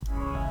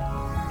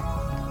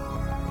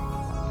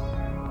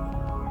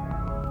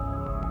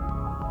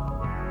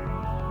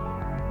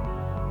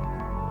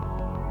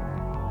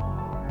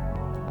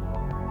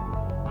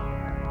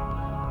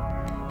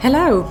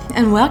Hello,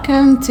 and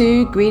welcome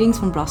to Greetings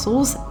from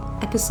Brussels,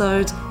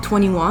 episode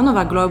 21 of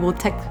our Global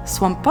Tech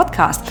Swamp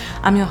podcast.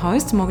 I'm your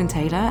host, Morgan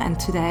Taylor, and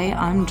today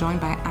I'm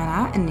joined by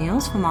Anna and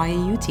Niels from our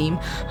EU team.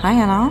 Hi,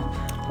 Anna.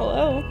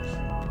 Hello.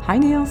 Hi,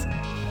 Niels.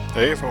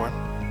 Hey, everyone.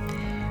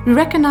 We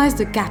recognize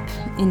the gap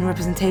in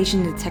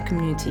representation in the tech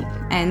community,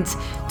 and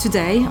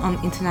today,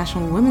 on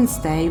International Women's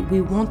Day,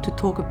 we want to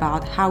talk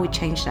about how we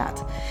change that.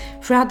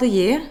 Throughout the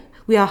year,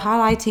 we are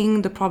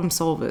highlighting the problem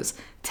solvers,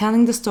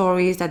 telling the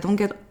stories that don't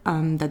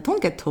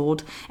get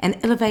told, and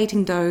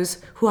elevating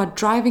those who are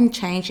driving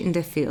change in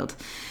their field.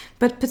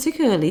 But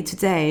particularly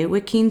today,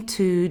 we're keen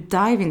to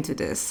dive into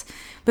this.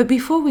 But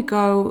before we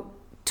go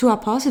to our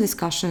policy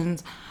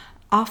discussions,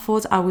 our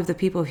thoughts are with the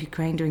people of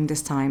Ukraine during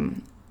this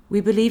time. We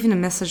believe in a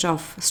message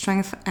of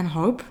strength and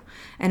hope,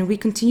 and we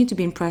continue to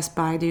be impressed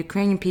by the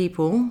Ukrainian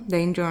people, their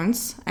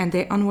endurance, and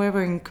their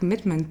unwavering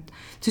commitment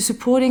to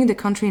supporting the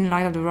country in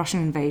light of the Russian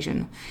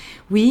invasion.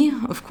 We,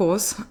 of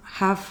course,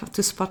 have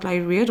to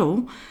spotlight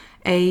Riedel,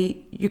 a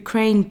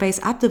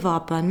Ukraine-based app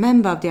developer and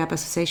member of the App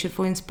Association,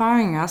 for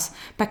inspiring us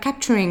by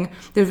capturing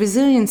the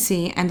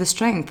resiliency and the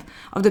strength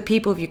of the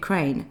people of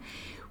Ukraine.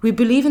 We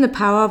believe in the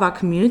power of our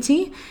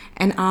community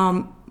and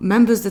our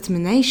members'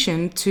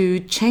 determination to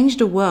change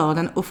the world,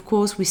 and of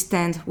course we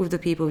stand with the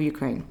people of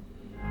Ukraine.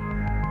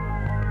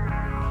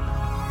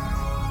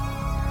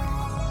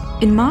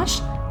 In March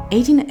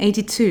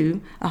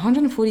 1882,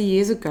 140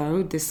 years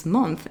ago this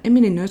month,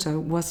 Emily Noether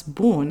was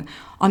born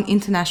on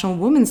International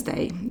Women's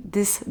Day.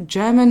 This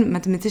German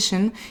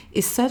mathematician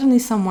is certainly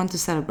someone to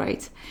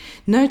celebrate.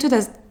 Noted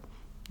as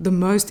the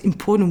most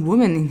important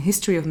woman in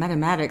history of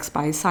mathematics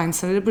by science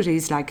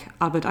celebrities like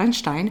Albert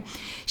Einstein,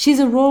 she's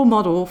a role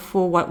model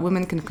for what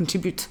women can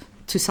contribute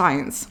to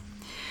science.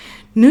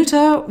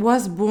 Noether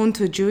was born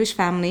to a Jewish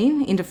family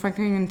in the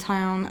Francophone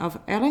town of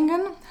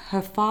Erlangen.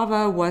 Her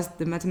father was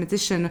the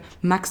mathematician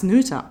Max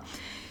Noether.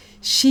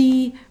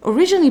 She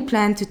originally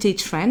planned to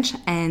teach French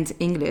and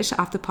English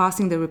after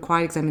passing the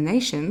required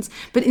examinations,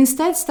 but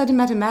instead studied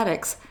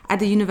mathematics at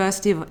the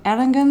University of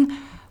Erlangen,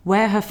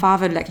 where her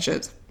father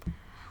lectured.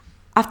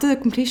 After the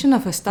completion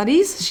of her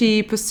studies,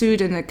 she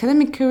pursued an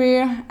academic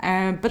career,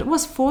 but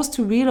was forced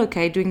to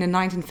relocate during the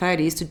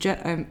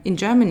 1930s in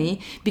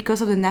Germany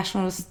because of the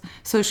National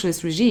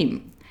Socialist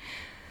regime.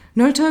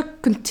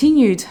 Noether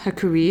continued her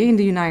career in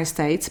the United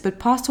States, but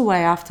passed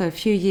away after a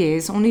few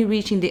years, only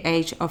reaching the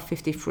age of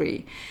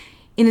 53.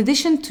 In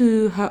addition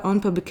to her own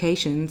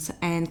publications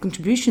and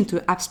contribution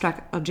to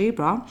abstract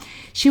algebra,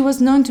 she was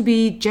known to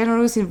be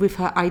generous with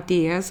her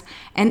ideas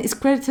and is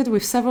credited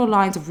with several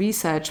lines of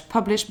research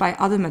published by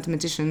other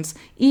mathematicians,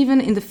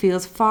 even in the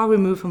fields far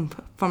removed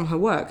from her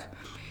work.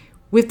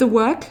 With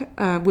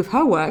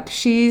her work,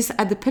 she is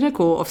at the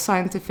pinnacle of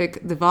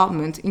scientific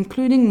development,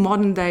 including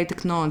modern-day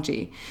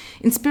technology.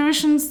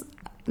 Inspirations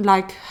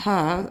like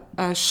her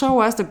show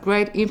us the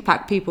great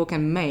impact people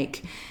can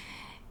make.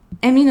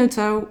 Emily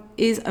Noether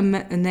is a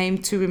name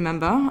to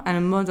remember and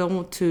a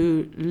model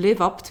to live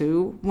up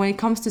to when it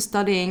comes to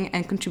studying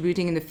and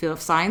contributing in the field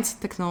of science,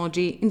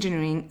 technology,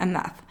 engineering, and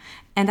math.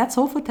 And that's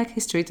all for Tech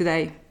History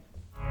today.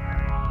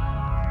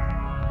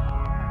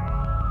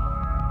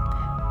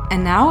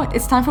 And now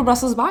it's time for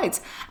Brussels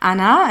Bites.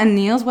 Anna and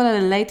Niels, what are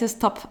the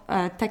latest top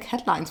tech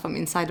headlines from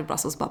inside the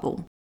Brussels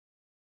bubble?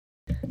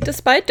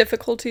 Despite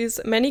difficulties,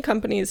 many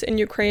companies in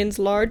Ukraine's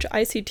large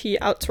ICT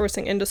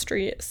outsourcing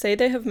industry say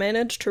they have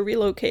managed to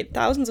relocate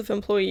thousands of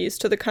employees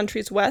to the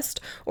country's west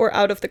or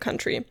out of the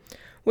country.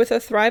 With a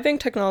thriving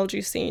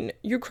technology scene,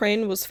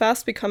 Ukraine was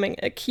fast becoming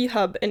a key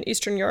hub in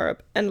Eastern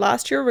Europe, and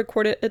last year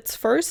recorded its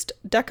first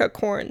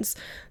decacorns.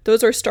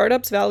 Those are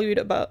startups valued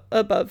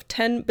above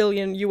 $10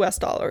 billion.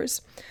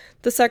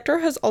 The sector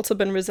has also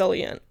been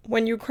resilient.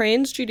 When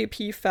Ukraine's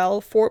GDP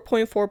fell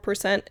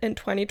 4.4% in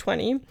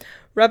 2020,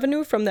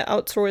 revenue from the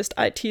outsourced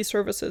IT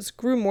services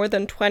grew more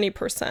than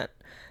 20%.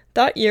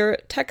 That year,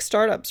 tech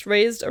startups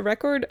raised a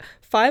record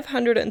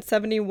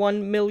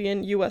 $571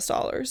 million.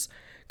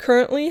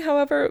 Currently,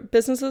 however,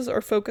 businesses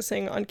are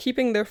focusing on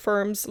keeping their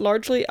firms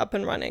largely up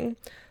and running.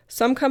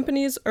 Some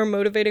companies are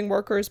motivating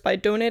workers by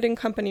donating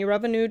company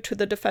revenue to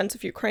the defense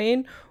of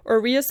Ukraine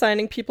or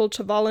reassigning people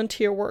to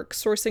volunteer work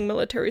sourcing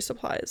military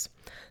supplies.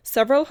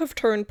 Several have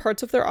turned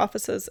parts of their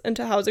offices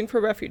into housing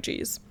for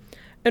refugees.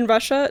 In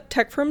Russia,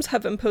 tech firms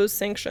have imposed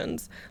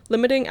sanctions,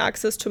 limiting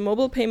access to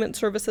mobile payment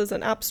services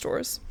and app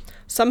stores.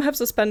 Some have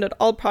suspended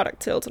all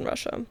product sales in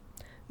Russia.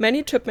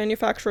 Many chip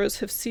manufacturers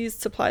have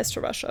seized supplies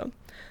to Russia.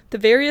 The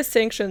various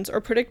sanctions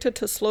are predicted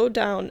to slow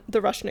down the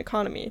Russian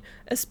economy,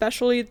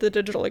 especially the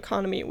digital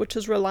economy, which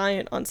is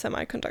reliant on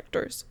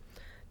semiconductors.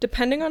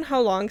 Depending on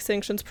how long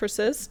sanctions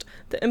persist,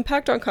 the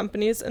impact on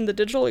companies in the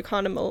digital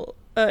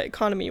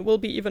economy will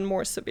be even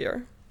more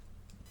severe.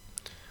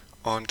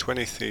 On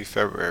 23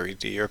 February,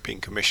 the European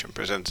Commission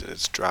presented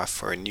its draft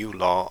for a new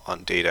law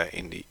on data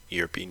in the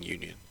European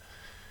Union.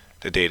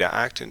 The Data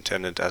Act,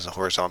 intended as a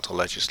horizontal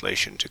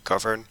legislation to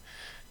govern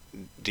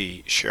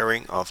the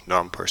sharing of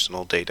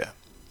non-personal data.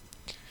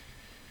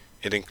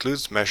 It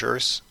includes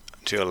measures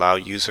to allow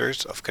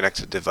users of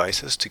connected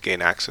devices to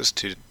gain access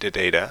to the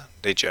data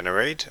they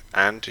generate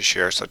and to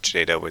share such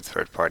data with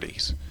third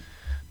parties.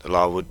 The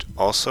law would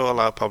also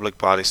allow public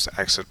bodies to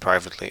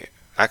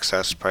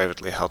access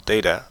privately held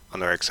data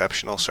under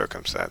exceptional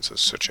circumstances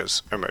such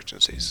as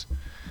emergencies.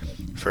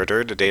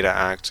 Further, the Data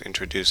Act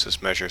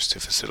introduces measures to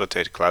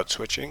facilitate cloud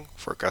switching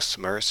for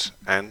customers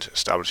and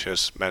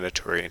establishes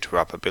mandatory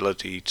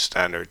interoperability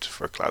standards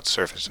for cloud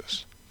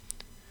services.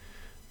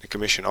 The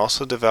Commission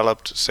also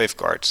developed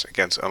safeguards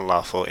against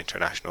unlawful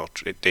international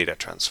data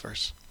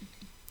transfers.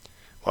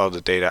 While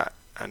the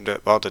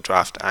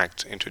Draft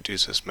Act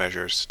introduces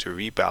measures to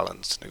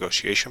rebalance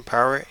negotiation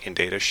power in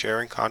data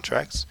sharing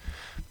contracts,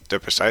 the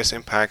precise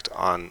impact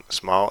on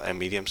small and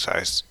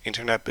medium-sized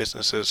internet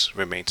businesses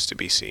remains to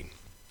be seen.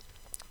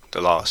 The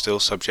law is still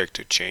subject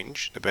to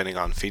change depending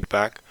on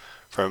feedback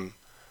from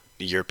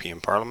the European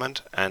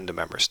Parliament and the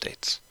Member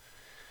States.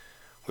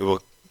 We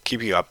will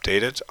keep you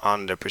updated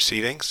on the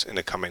proceedings in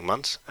the coming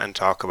months and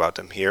talk about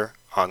them here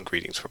on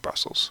Greetings for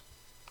Brussels.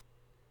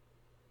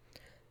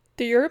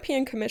 The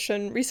European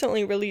Commission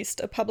recently released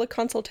a public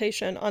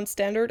consultation on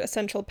Standard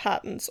Essential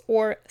Patents,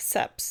 or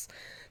SEPs.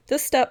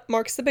 This step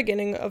marks the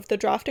beginning of the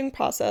drafting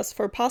process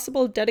for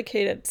possible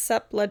dedicated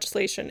SEP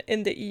legislation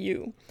in the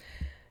EU.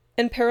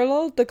 In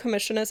parallel, the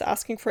Commission is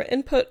asking for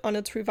input on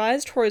its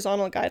revised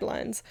horizontal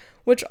guidelines,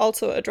 which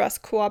also address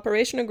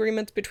cooperation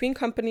agreements between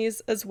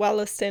companies as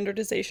well as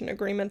standardization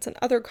agreements and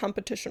other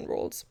competition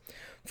rules.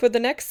 For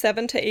the next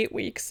 7 to 8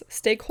 weeks,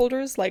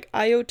 stakeholders like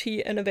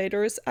IoT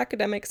innovators,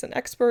 academics and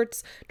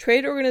experts,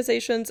 trade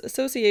organizations,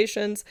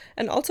 associations,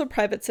 and also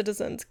private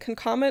citizens can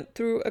comment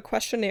through a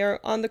questionnaire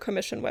on the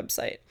Commission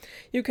website.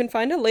 You can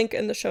find a link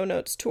in the show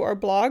notes to our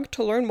blog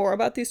to learn more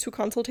about these 2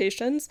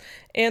 consultations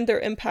and their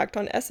impact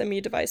on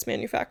SME device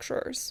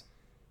manufacturers.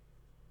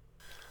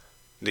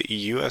 The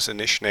EU has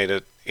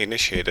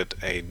initiated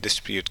a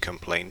dispute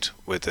complaint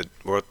with the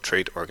World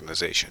Trade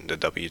Organization, the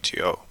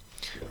WTO,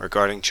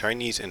 regarding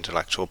Chinese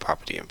intellectual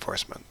property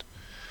enforcement.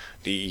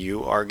 The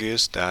EU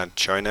argues that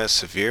China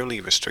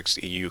severely restricts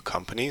EU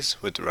companies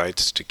with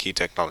rights to key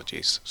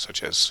technologies,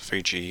 such as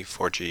 3G,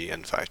 4G,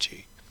 and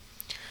 5G,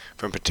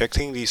 from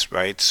protecting these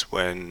rights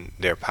when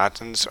their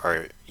patents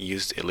are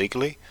used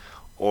illegally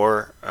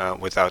or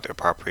without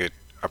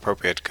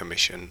appropriate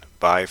commission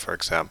by, for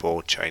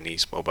example,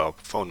 Chinese mobile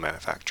phone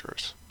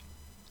manufacturers.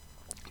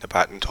 The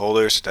patent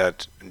holders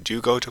that do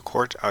go to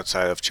court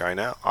outside of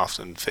China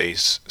often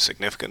face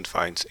significant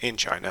fines in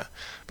China,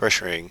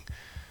 pressuring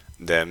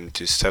them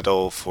to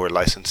settle for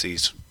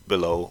licensees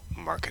below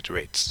market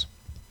rates.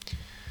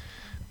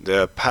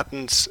 The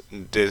patents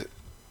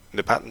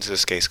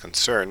this case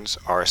concerns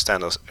are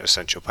standard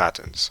essential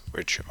patents,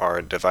 which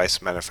our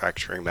device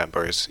manufacturing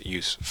members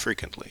use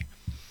frequently.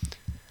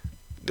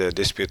 The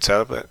dispute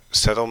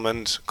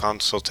settlement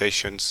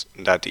consultations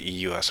that the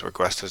EU has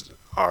requested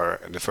are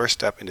the first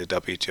step in the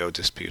WTO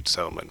dispute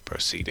settlement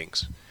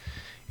proceedings.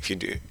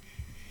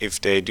 If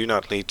they do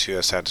not lead to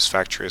a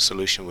satisfactory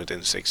solution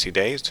within 60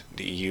 days,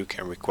 the EU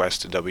can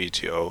request the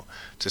WTO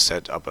to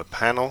set up a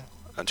panel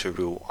and to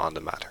rule on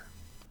the matter.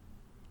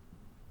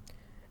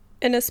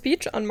 In a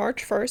speech on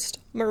March 1st,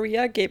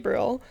 Maria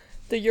Gabriel,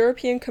 the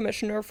European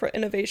Commissioner for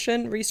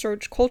Innovation,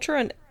 Research, Culture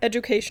and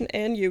Education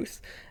and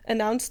Youth,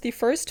 announced the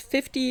first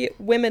 50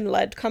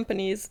 women-led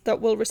companies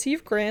that will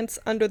receive grants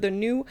under the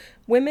new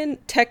Women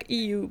Tech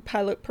EU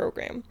pilot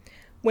program.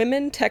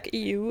 Women Tech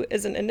EU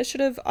is an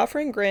initiative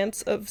offering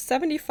grants of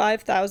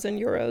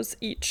 €75,000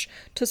 each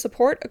to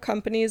support a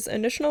company's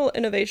initial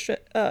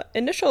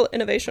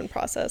innovation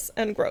process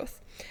and growth.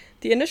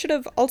 The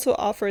initiative also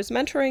offers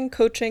mentoring,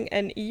 coaching,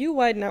 and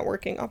EU-wide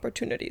networking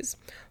opportunities.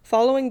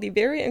 Following the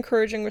very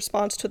encouraging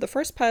response to the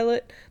first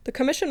pilot, the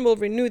Commission will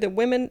renew the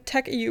Women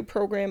Tech EU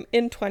program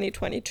in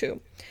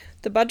 2022.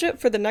 The budget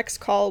for the next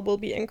call will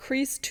be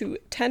increased to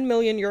 €10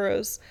 million,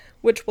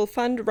 which will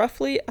fund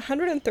roughly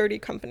 130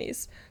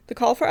 companies. The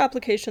call for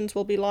applications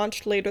will be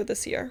launched later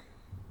this year.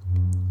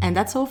 And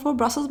that's all for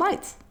Brussels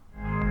Bites.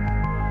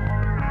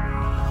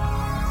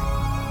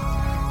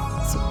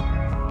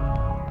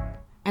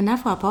 And now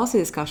for our policy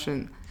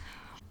discussion.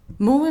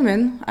 More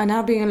women are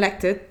now being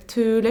elected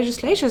to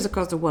legislatures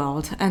across the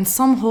world, and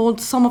some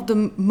hold some of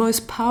the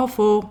most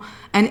powerful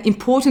and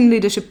important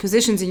leadership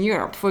positions in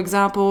Europe. For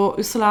example,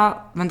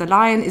 Ursula von der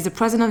Leyen is the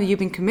president of the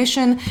European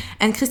Commission,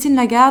 and Christine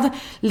Lagarde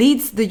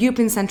leads the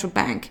European Central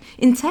Bank.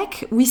 In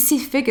tech, we see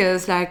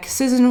figures like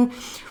Susan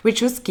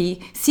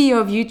Wojcicki, CEO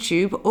of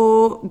YouTube,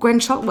 or Gwen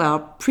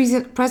Shotwell,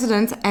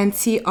 president and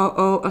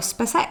COO of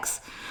SpaceX.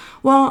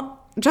 Well,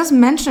 just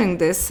mentioning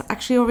this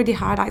actually already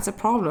highlights a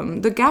problem.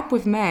 The gap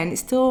with men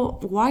is still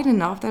wide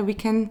enough that we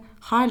can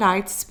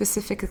highlight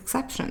specific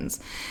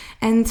exceptions.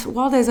 And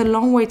while there's a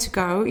long way to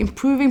go,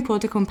 improving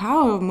political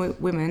power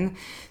of women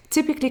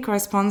typically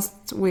corresponds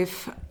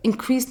with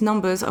increased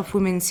numbers of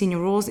women in senior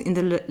roles in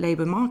the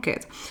labour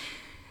market.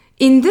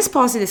 In this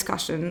policy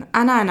discussion,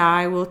 Anna and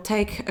I will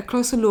take a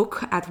closer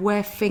look at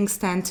where things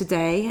stand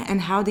today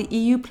and how the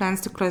EU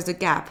plans to close the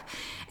gap.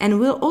 And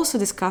we'll also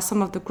discuss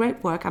some of the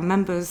great work our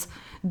members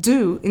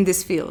do in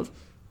this field.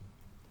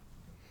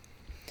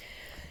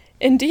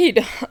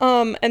 Indeed.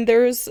 And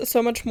there's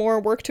so much more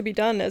work to be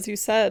done, as you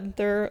said.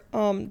 There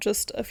are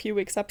just a few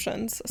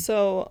exceptions.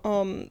 So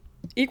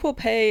equal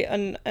pay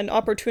and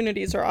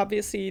opportunities are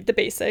obviously the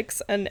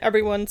basics, and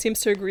everyone seems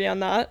to agree on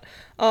that.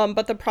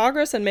 But the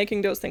progress in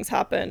making those things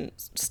happen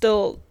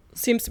still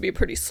seems to be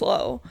pretty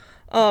slow.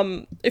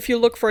 If you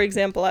look, for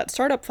example, at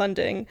startup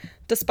funding,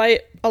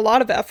 despite a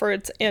lot of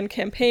efforts and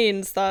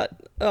campaigns that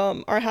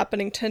are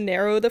happening to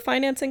narrow the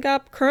financing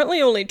gap,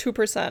 currently only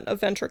 2% of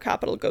venture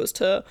capital goes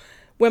to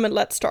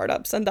women-led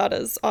startups, and that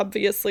is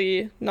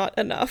obviously not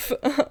enough.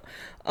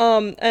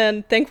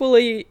 And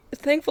thankfully,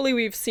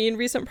 we've seen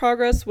recent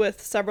progress with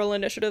several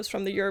initiatives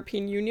from the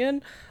European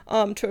Union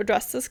to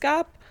address this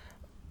gap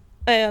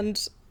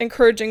and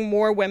encouraging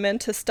more women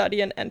to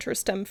study and enter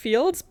STEM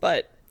fields,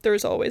 but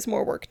there's always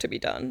more work to be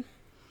done.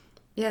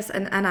 Yes,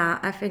 and Anna,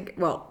 I think,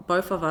 well,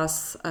 both of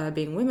us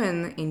being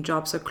women in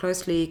jobs so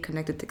closely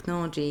connected to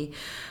technology,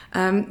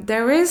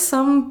 there is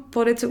some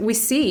we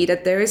see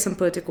that there is some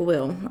political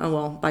will,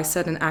 by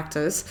certain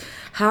actors.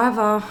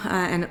 However,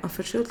 and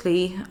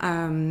unfortunately,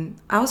 I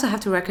also have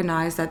to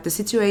recognize that the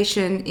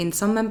situation in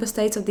some member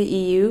states of the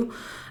EU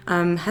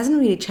hasn't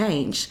really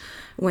changed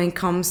when it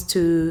comes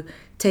to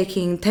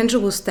taking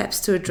tangible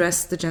steps to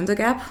address the gender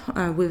gap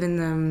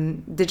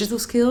within digital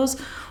skills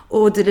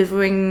or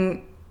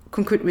delivering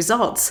concrete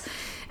results.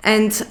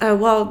 And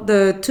while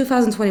the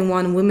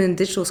 2021 Women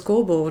Digital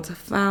Scoreboard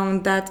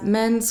found that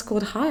men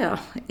scored higher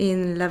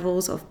in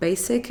levels of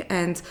basic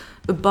and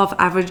above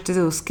average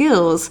digital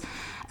skills,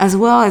 as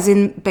well as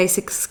in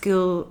basic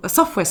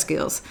software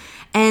skills.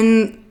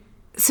 And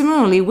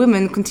similarly,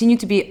 women continue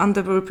to be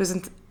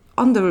underrepresented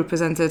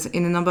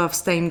in a number of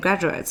STEM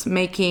graduates,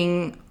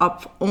 making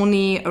up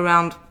only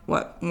around,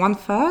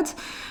 1/3?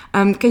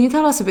 Can you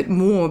tell us a bit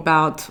more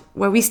about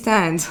where we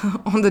stand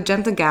on the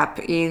gender gap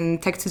in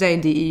tech today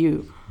in the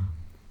EU?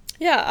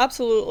 Yeah,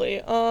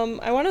 absolutely.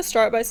 I want to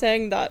start by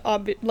saying that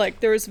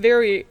there is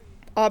very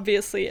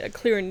obviously a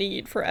clear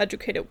need for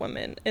educated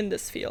women in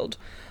this field.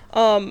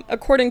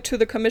 According to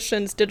the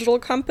Commission's Digital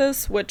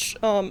Compass, which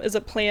is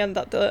a plan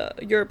that the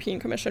European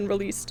Commission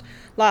released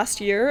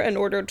last year in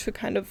order to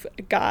kind of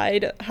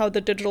guide how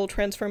the digital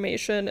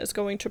transformation is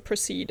going to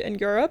proceed in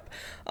Europe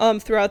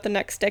throughout the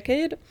next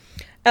decade,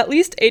 at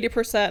least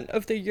 80%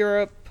 of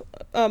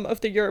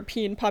the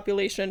European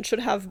population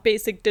should have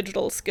basic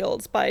digital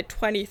skills by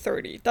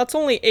 2030. That's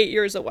only 8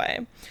 years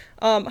away.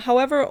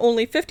 However,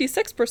 only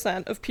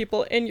 56% of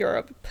people in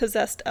Europe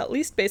possessed at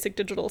least basic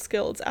digital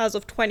skills as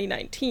of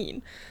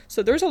 2019.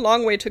 So there's a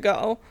long way to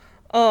go.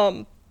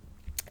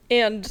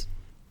 And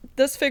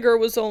this figure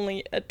was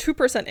only a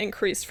 2%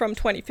 increase from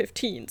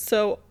 2015.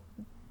 So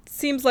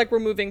seems like we're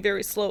moving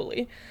very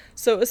slowly.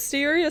 So a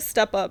serious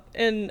step up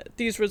in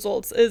these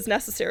results is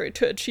necessary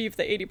to achieve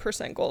the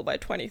 80% goal by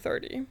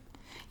 2030.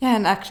 Yeah,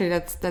 and actually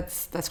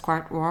that's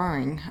quite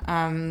worrying.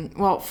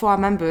 Well, for our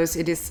members,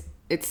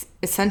 it's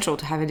essential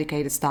to have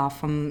educated staff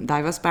from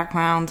diverse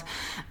background,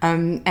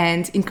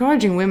 and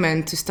encouraging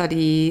women to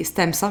study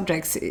STEM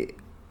subjects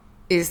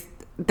is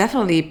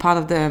definitely part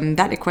of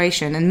that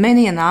equation. And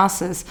many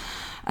analyses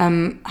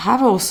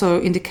have also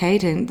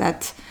indicated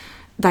that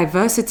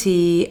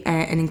diversity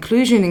and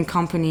inclusion in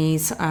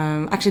companies,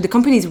 actually the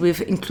companies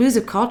with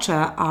inclusive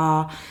culture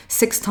are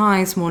 6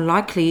 times more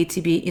likely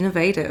to be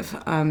innovative.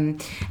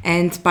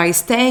 And by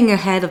staying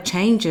ahead of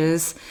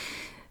changes,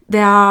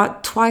 they are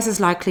twice as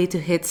likely to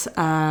hit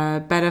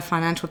better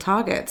financial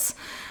targets.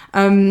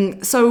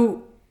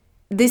 So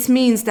this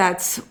means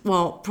that,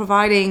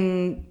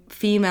 providing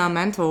female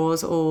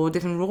mentors or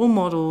different role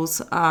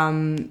models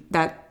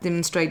that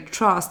demonstrate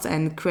trust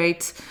and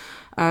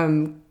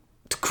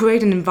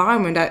create an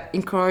environment that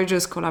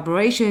encourages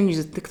collaboration,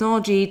 uses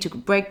technology to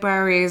break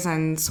barriers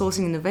and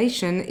sourcing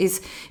innovation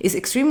is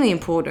extremely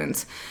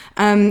important.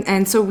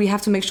 And so we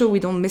have to make sure we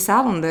don't miss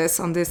out on this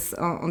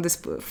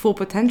full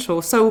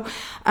potential. So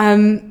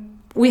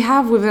we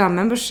have within our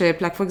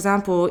membership, like for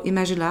example,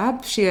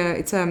 Imagilab,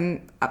 it's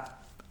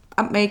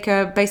app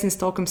maker based in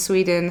Stockholm,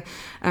 Sweden,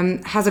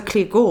 has a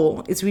clear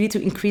goal. It's really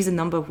to increase the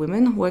number of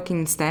women working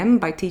in STEM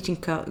by teaching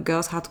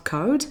girls how to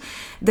code.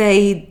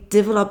 They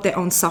develop their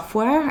own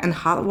software and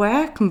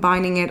hardware,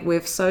 combining it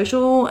with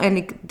social and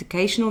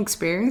educational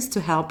experience to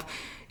help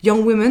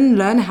young women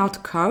learn how to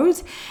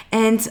code.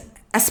 And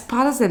as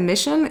part of their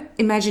mission,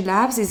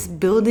 Imagilabs is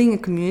building a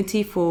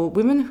community for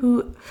women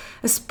who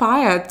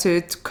aspire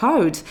to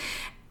code.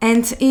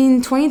 And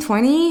in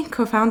 2020,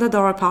 co-founder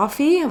Dora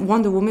Parfi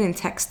won the Women in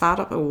Tech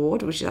Startup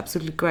Award, which is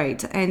absolutely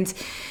great. And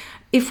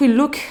if we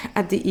look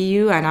at the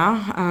EU,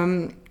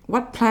 Anna,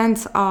 what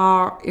plans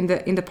are in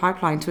the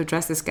pipeline to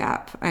address this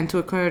gap and to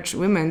encourage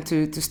women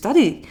to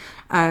study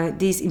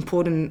these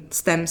important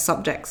STEM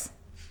subjects?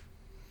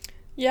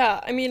 Yeah,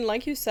 I mean,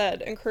 like you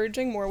said,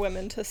 encouraging more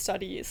women to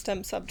study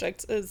STEM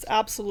subjects is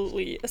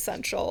absolutely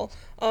essential,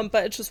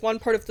 but it's just one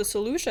part of the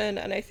solution.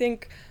 And I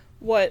think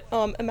what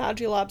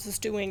Imagilabs is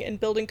doing in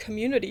building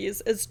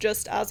communities is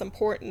just as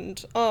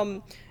important.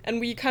 And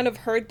we kind of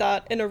heard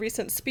that in a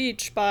recent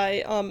speech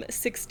by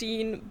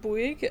Sixtine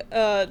Bouygues,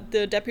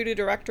 the Deputy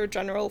Director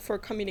General for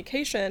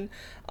Communication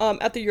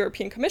at the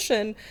European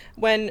Commission,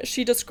 when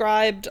she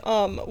described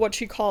what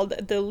she called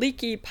the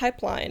leaky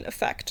pipeline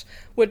effect,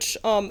 which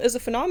is a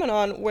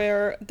phenomenon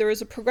where there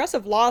is a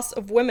progressive loss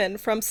of women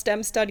from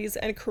STEM studies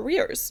and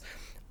careers.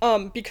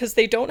 Because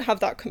they don't have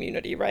that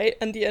community, right?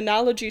 And the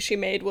analogy she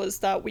made was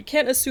that we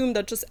can't assume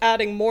that just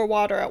adding more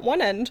water at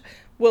one end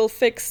will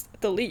fix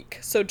the leak.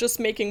 So just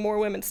making more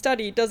women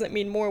study doesn't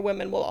mean more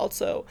women will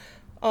also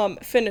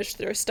finish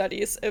their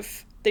studies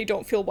if they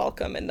don't feel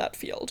welcome in that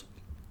field.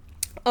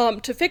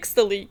 To fix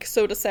the leak,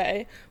 so to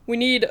say, we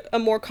need a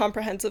more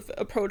comprehensive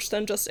approach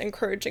than just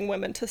encouraging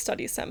women to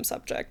study STEM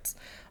subjects.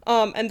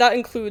 And that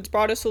includes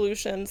broader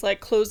solutions like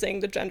closing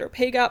the gender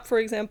pay gap, for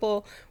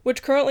example,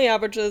 which currently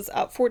averages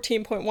at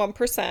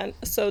 14.1%.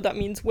 So that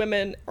means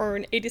women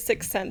earn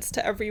 86 cents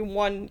to every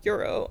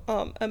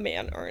 €1 a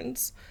man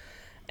earns.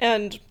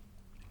 And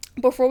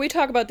before we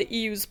talk about the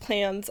EU's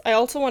plans, I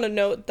also want to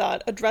note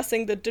that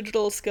addressing the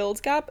digital skills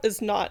gap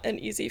is not an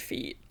easy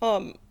feat.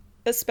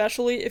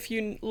 Especially if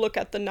you look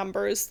at the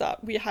numbers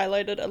that we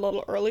highlighted a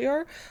little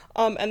earlier,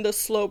 and the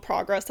slow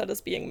progress that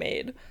is being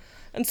made.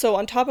 And so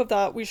on top of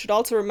that, we should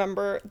also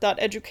remember that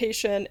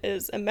education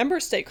is a member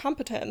state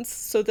competence,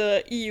 so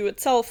the EU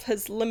itself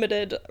has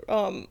limited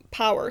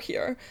power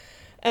here.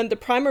 And the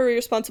primary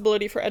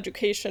responsibility for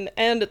education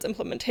and its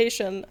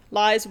implementation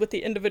lies with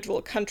the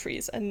individual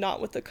countries and not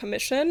with the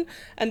Commission.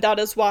 And that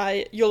is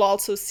why you'll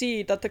also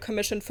see that the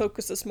Commission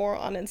focuses more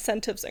on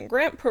incentives and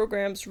grant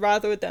programs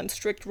rather than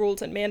strict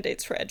rules and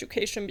mandates for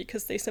education,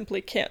 because they simply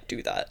can't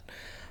do that.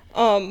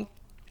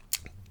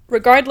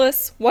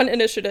 Regardless, one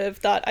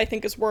initiative that I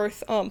think is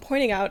worth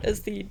pointing out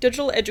is the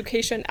Digital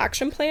Education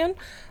Action Plan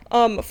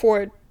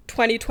for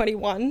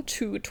 2021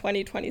 to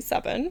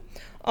 2027.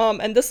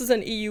 And this is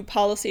an EU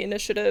policy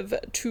initiative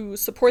to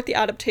support the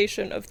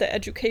adaptation of the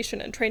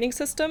education and training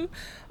system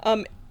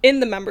in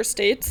the member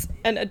states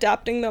and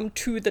adapting them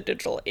to the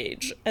digital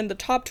age. And the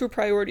top two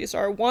priorities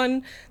are,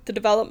 one, the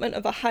development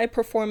of a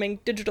high-performing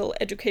digital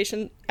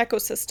education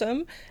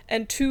ecosystem,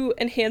 and two,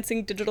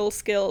 enhancing digital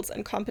skills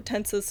and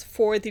competences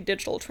for the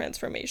digital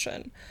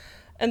transformation.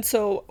 And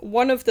so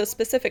one of the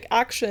specific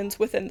actions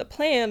within the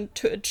plan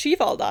to achieve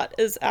all that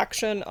is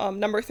action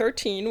number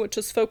 13, which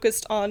is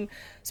focused on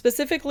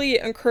specifically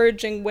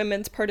encouraging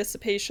women's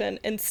participation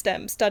in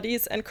STEM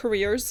studies and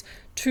careers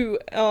to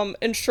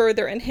ensure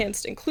their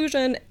enhanced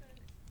inclusion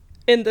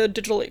in the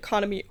digital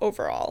economy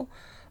overall.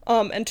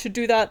 And to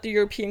do that, the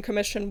European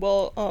Commission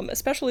will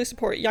especially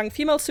support young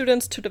female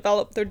students to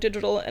develop their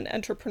digital and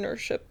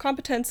entrepreneurship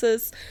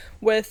competences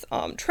with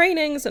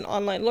trainings and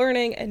online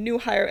learning and new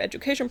higher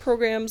education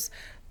programs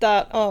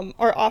that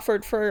are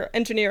offered for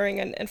engineering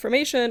and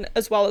information,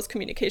 as well as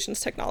communications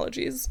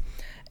technologies.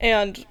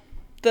 And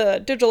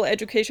the Digital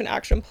Education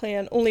Action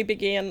Plan only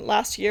began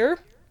last year,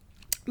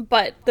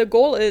 but the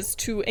goal is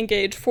to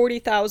engage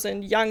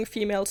 40,000 young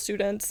female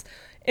students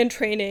in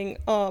training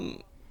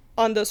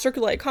on the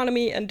circular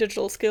economy and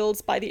digital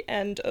skills by the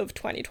end of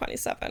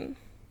 2027.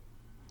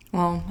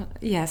 Well,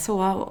 yeah, so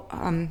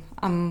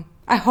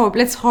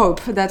let's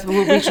hope that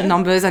we'll reach the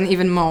numbers and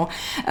even more.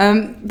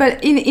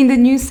 But in the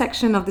news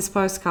section of this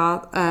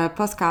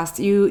podcast,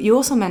 you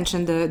also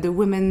mentioned the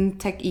Women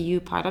Tech EU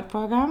pilot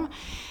program.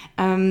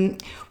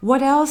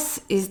 What else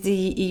is the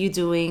EU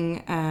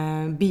doing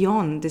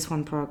beyond this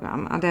one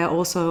program? Are there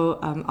also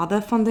other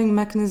funding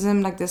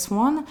mechanisms like this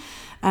one?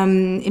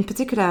 In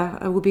particular,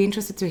 I would be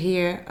interested to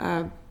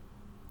hear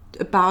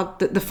about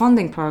the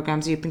funding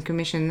programs the European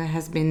Commission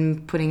has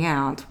been putting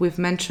out. We've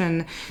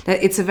mentioned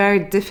that it's very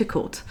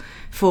difficult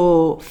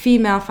for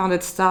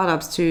female-founded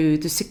startups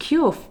to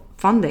secure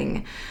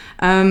funding.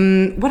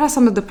 What are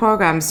some of the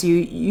programs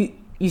you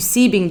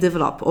see being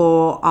developed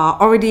or are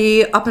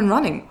already up and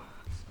running?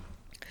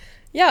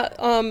 Yeah,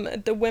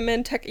 the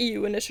Women Tech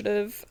EU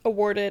initiative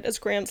awarded as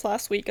grants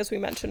last week, as we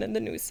mentioned in the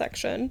news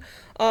section.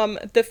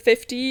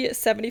 The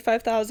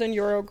 75,000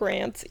 euro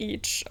grants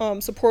each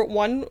support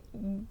one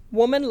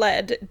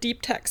woman-led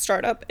deep tech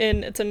startup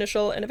in its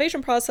initial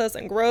innovation process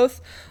and growth.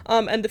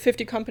 And the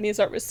 50 companies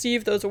that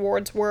received those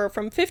awards were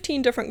from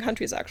 15 different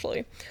countries,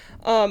 actually.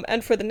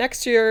 And for the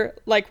next year,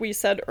 like we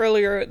said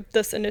earlier,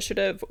 this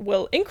initiative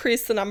will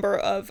increase the number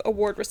of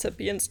award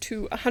recipients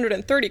to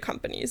 130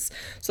 companies.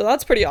 So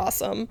that's pretty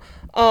awesome.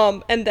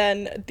 And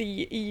then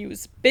the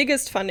EU's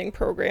biggest funding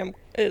program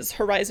is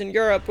Horizon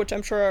Europe, which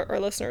I'm sure our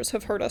listeners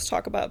have heard us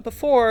talk about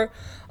before.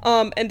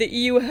 And the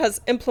EU has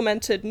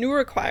implemented new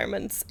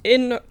requirements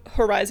in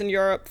Horizon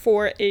Europe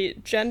for a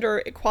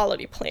gender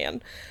equality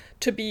plan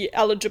to be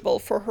eligible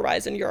for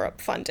Horizon Europe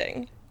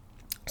funding.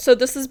 So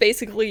this is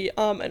basically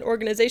an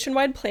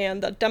organization-wide plan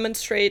that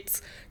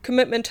demonstrates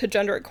commitment to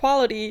gender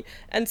equality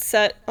and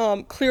set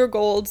clear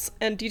goals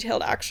and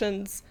detailed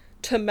actions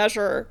to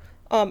measure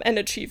and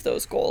achieve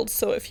those goals.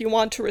 So if you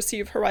want to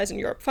receive Horizon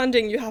Europe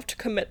funding, you have to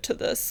commit to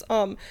this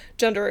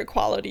gender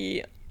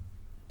equality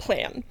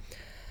plan.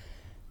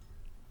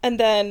 And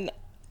then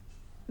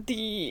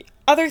the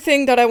other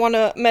thing that I want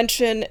to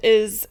mention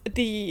is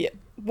the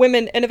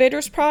Women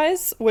Innovators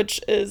Prize, which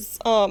is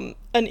an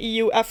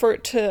EU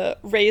effort to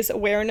raise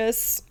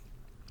awareness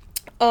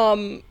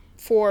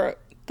for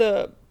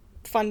the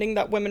funding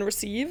that women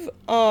receive.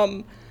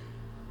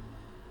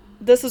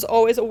 This is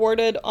always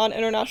awarded on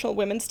International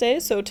Women's Day,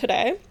 so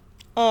today.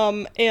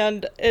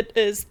 And it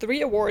is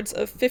 3 awards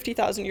of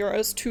 50,000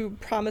 euros to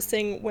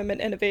promising women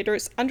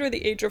innovators under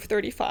the age of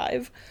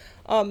 35.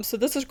 So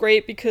this is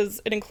great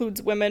because it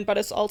includes women, but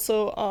it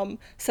also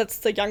sets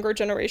the younger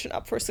generation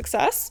up for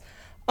success.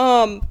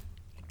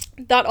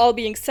 That all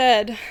being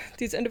said,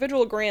 these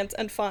individual grants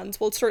and funds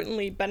will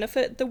certainly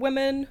benefit the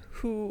women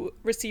who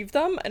receive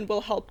them and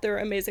will help their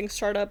amazing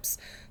startups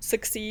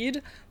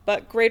succeed,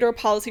 but greater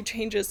policy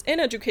changes in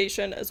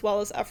education, as well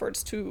as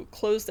efforts to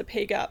close the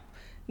pay gap,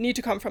 need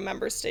to come from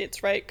member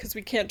states, right? Because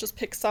we can't just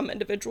pick some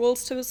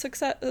individuals to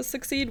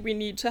succeed. We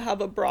need to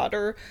have a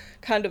broader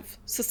kind of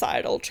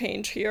societal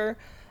change here.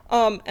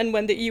 And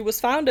when the EU was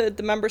founded,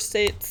 the member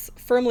states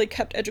firmly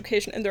kept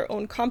education in their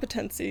own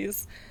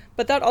competencies.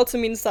 But that also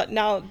means that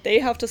now they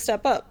have to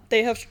step up.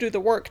 They have to do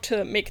the work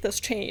to make this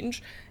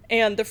change.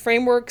 And the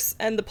frameworks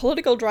and the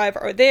political drive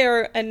are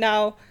there. And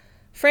now,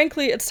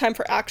 frankly, it's time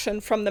for action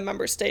from the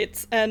member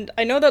states. And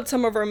I know that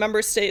some of our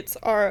member states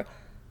are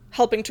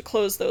helping to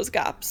close those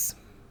gaps.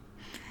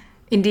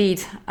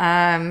 Indeed.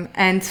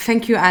 And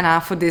thank you,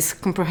 Anna, for this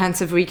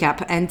comprehensive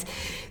recap. And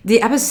the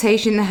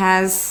association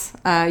has,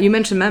 you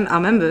mentioned our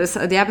members,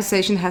 the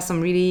association has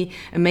some really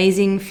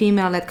amazing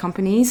female-led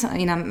companies.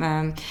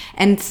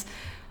 And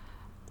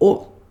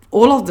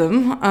all of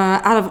them,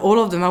 out of all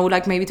of them, I would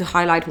like maybe to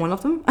highlight one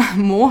of them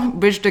more,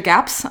 Bridge the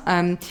Gaps.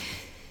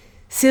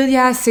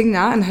 Celia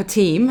Signa and her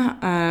team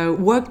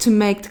work to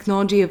make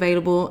technology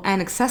available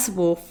and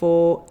accessible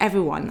for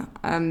everyone.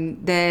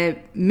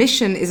 Their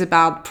mission is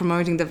about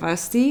promoting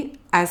diversity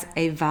as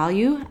a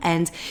value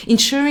and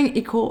ensuring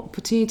equal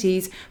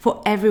opportunities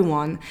for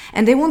everyone.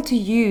 And they want to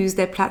use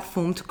their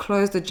platform to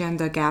close the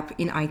gender gap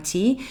in IT,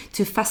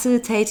 to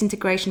facilitate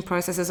integration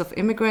processes of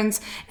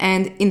immigrants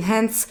and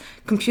enhance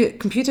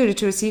computer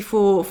literacy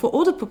for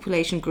all the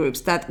population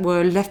groups that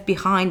were left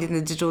behind in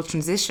the digital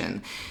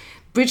transition.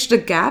 Bridge the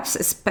Gaps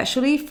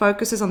especially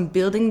focuses on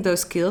building those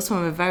skills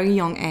from a very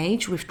young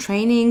age with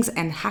trainings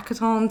and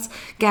hackathons,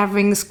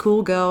 gathering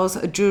schoolgirls,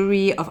 a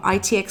jury of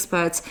IT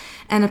experts,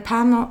 and a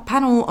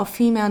panel of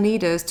female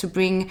leaders to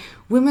bring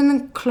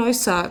women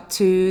closer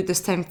to the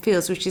STEM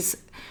fields, which is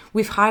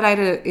we've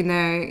highlighted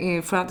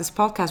throughout this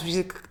podcast, which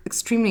is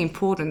extremely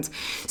important.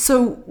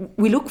 So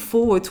we look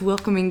forward to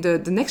welcoming the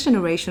next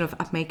generation of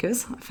app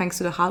makers, thanks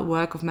to the hard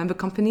work of member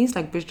companies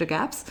like Bridge the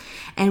Gaps.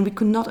 And we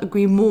could not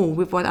agree more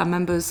with what our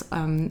members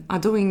are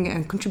doing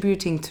and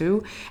contributing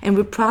to. And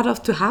we're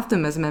proud to have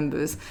them as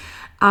members.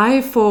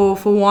 For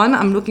one,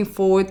 I'm looking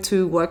forward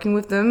to working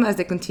with them as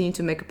they continue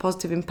to make a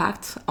positive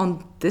impact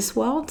on this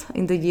world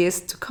in the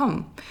years to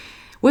come.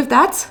 With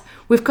that,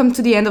 we've come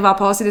to the end of our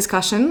policy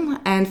discussion,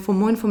 and for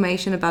more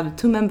information about the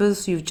 2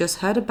 members you've just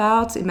heard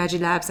about,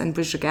 Imagilabs and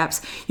Bridge the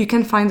Gaps, you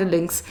can find the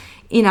links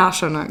in our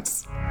show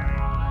notes.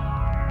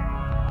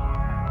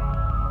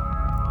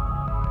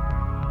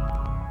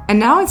 And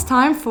now it's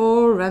time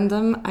for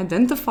random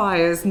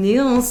identifiers.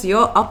 Niels,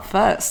 you're up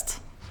first.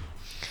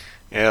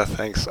 Yeah,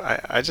 thanks.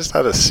 I just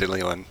had a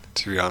silly one,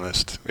 to be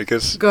honest,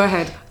 because... Go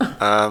ahead.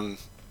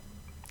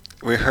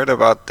 We heard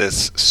about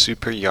this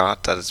super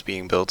yacht that is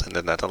being built in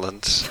the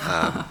Netherlands,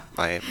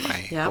 my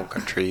home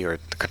country, or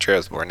the country I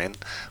was born in,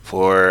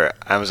 for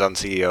Amazon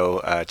CEO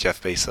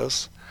Jeff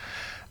Bezos.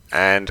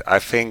 And I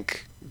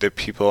think the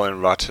people in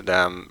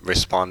Rotterdam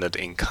responded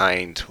in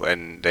kind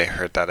when they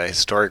heard that a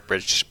historic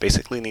bridge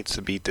basically needs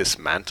to be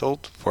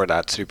dismantled for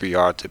that super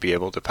yacht to be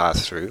able to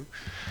pass through.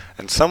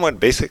 And someone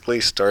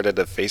basically started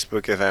a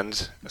Facebook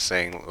event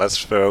saying, let's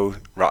throw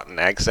rotten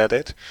eggs at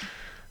it.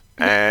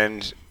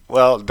 And...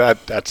 well,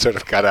 that sort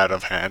of got out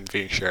of hand,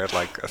 being shared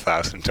like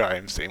 1,000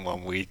 times in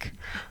 1 week,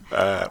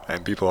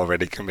 and people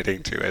already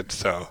committing to it.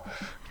 So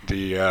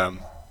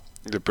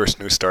the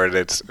person who started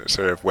it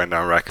sort of went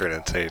on record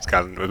and said it's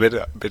gotten a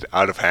bit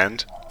out of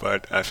hand.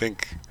 But I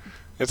think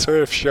it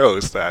sort of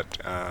shows that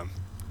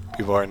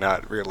people are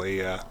not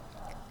really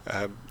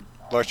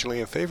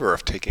largely in favor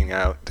of taking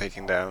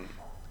down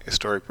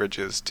historic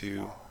bridges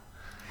to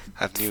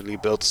have newly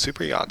built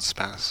super yachts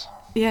pass.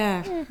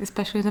 Yeah,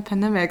 especially in the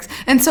pandemics.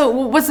 And so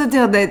what's the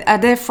deal? Are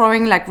they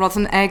throwing like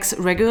rotten eggs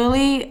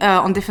regularly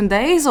on different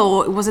days,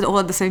 or was it all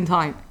at the same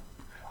time?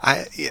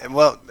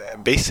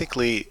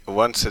 Basically,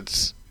 once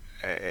it's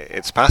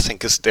passing,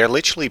 because they're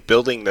literally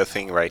building the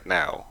thing right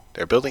now.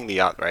 They're building the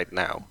yacht right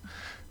now.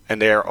 And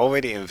they're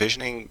already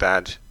envisioning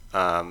that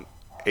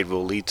it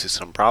will lead to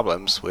some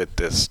problems with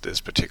this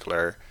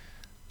particular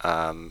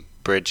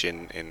bridge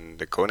in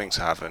the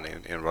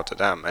Koningshaven in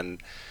Rotterdam.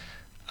 And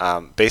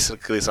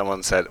basically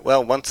someone said,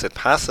 well, once it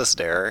passes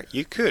there,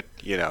 you could,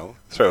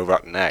 throw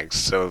rotten eggs.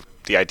 So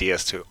the idea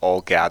is to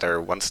all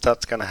gather once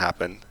that's going to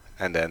happen,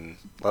 and then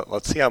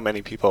let's see how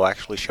many people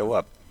actually show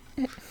up.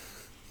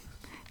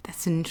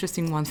 That's an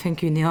interesting one.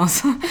 Thank you,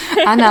 Niels.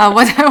 Anna,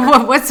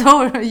 what's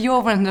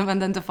your random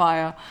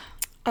identifier?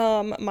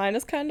 Mine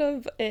is kind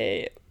of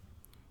a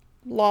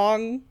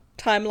long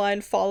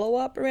timeline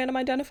follow-up random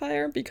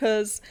identifier,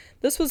 because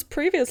this was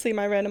previously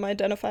my random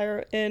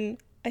identifier in,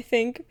 I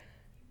think,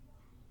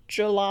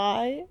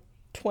 July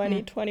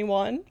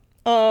 2021.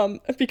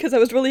 Because I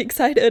was really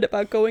excited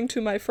about going to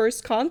my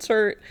first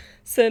concert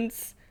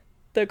since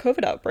the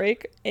COVID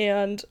outbreak,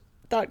 and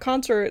that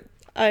concert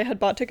I had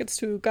bought tickets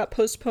to got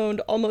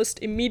postponed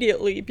almost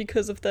immediately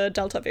because of the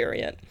Delta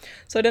variant.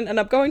 So I didn't end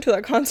up going to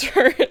that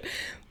concert.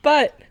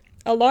 But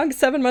along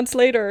 7 months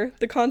later,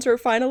 the concert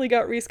finally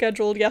got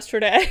rescheduled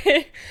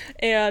yesterday,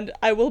 and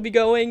I will be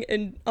going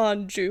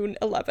on June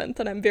 11th,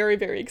 and I'm very,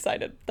 very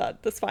excited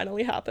that this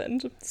finally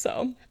happened.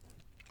 So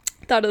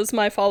that is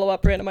my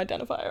follow-up random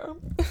identifier.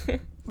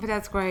 But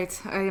that's great.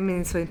 I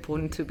mean, it's so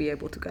important to be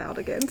able to go out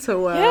again.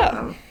 So,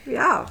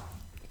 yeah.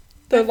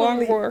 The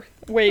long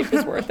wait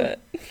was worth it.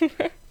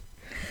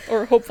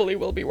 Or hopefully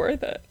will be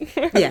worth it.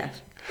 Yeah,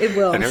 it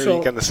will. And who are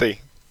you going to see?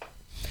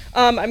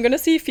 I'm going to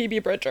see Phoebe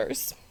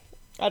Bridgers.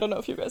 I don't know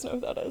if you guys know who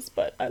that is,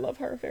 but I love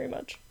her very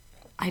much.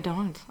 I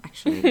don't,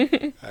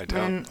 actually. I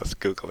don't. Let's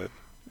Google it.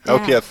 I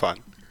hope you have fun.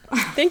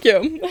 Thank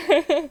you.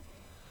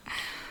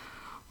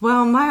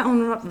 Well, my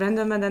own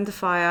random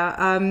identifier,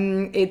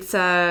 it's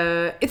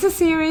a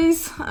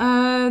series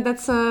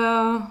that's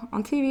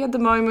on TV at the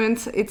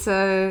moment. It's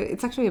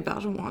actually a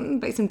Belgian one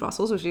based in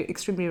Brussels, which is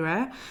extremely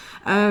rare,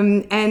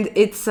 and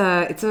it's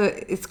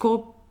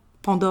called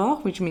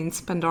Pandore, which means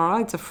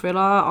Pandora. It's a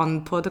thriller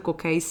on political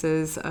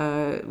cases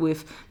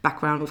with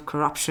background with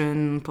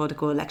corruption,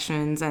 political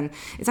elections, and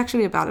it's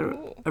actually about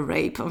a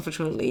rape,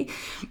 unfortunately.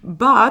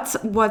 But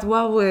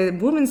while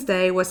with Women's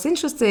Day, what's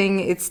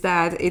interesting is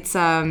that it's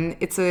a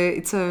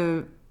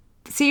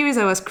series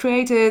that was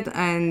created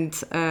and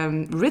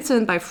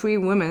written by 3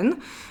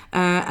 women.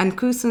 Anne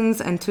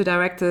Cousins and 2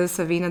 directors,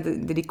 Savina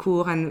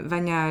Delicourt and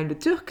Vanya Le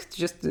Turc,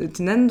 just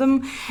to name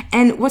them.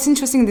 And what's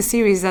interesting in the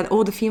series is that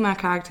all the female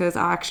characters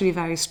are actually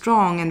very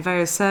strong and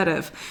very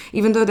assertive.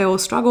 Even though they all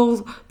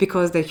struggle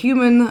because they're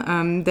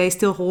human, they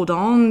still hold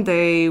on.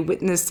 They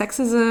witness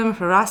sexism,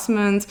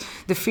 harassment,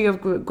 the fear of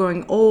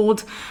growing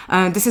old.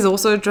 This is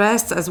also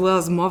addressed, as well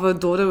as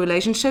mother-daughter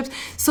relationships.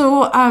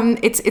 So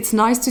it's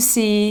nice to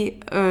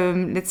see,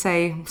 let's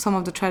say, some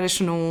of the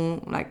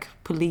traditional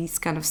police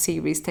kind of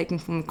series taken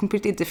from a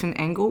completely different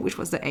angle, which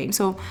was the aim.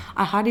 So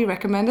I highly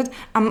recommend it.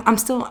 I'm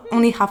still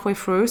only halfway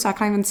through, so I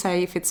can't even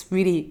say if it's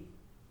really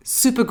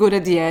super good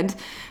at the end,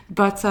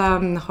 but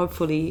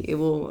hopefully it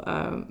will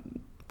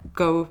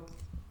go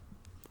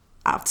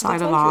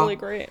outside of our really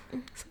great.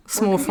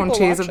 Small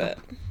frontiers.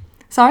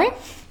 Sorry?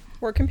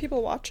 Where can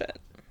people watch it?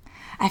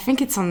 I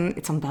think it's on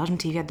Belgian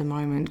TV at the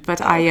moment,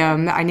 but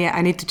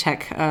I need to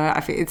check.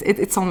 I think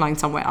it's online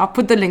somewhere. I'll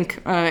put the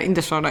link in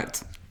the show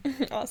notes.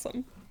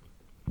 Awesome.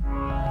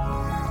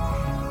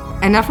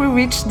 And now we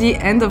reach the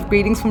end of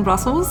Greetings from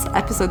Brussels,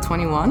 episode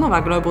 21 of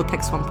our Global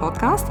Tech Swamp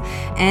podcast.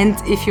 And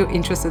if you're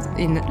interested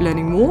in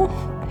learning more,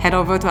 head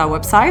over to our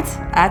website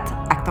at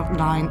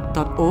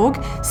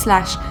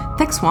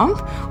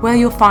actonline.org/techswamp, where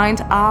you'll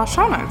find our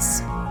show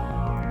notes.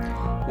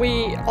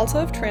 We also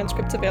have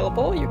transcripts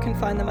available. You can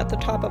find them at the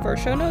top of our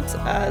show notes,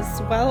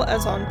 as well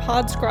as on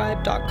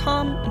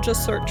podscribe.com.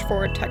 Just search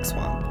for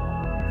TechSwamp.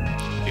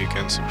 You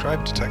can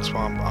subscribe to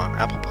TechSwamp on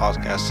Apple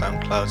Podcasts,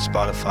 SoundCloud,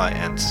 Spotify,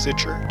 and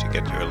Stitcher to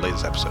get your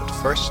latest episode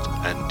first.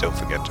 And don't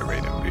forget to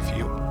rate and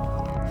review.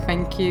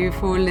 Thank you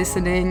for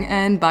listening,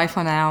 and bye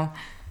for now.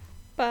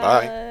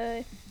 Bye.